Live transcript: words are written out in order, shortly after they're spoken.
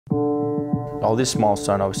Oh, this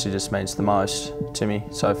milestone obviously just means the most to me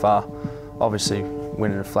so far. Obviously,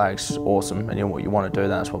 winning a flag's awesome, and you want to do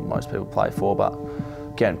that. That's what most people play for. But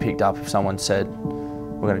getting picked up, if someone said,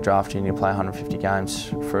 "We're going to draft you and you play 150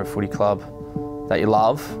 games for a footy club that you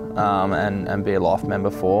love and be a life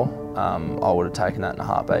member for," I would have taken that in a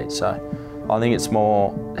heartbeat. So I think it's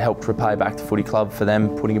more helped repay back the footy club for them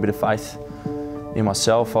putting a bit of faith in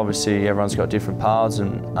myself. Obviously, everyone's got different paths,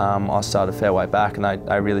 and I started a fair way back, and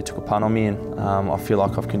they really took a punt on me, and I feel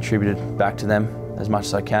like I've contributed back to them as much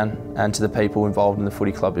as I can, and to the people involved in the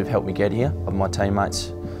footy club who've helped me get here, of my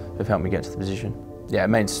teammates who've helped me get to the position. Yeah, it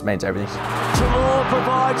means everything. Talor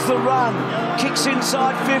provides the run, kicks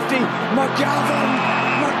inside 50, McGovern,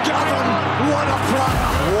 what a player!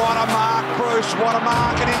 What a mark, Bruce, what a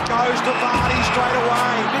mark, and it goes to Vardy straight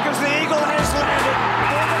away. Because the Eagle has landed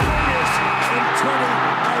for the Warriors in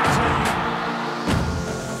 2018.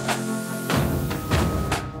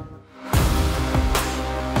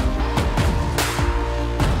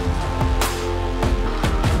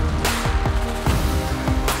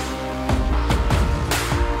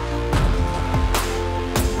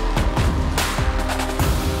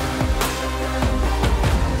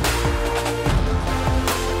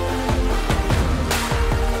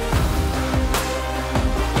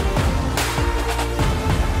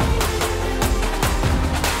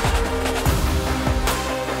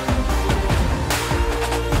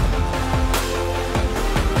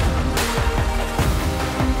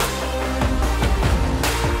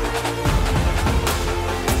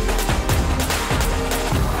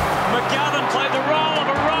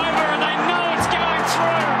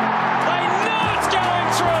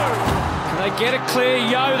 They get it clear,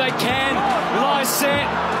 Yo, they can. Lie set,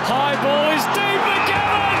 high ball is deep,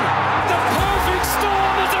 McGovern!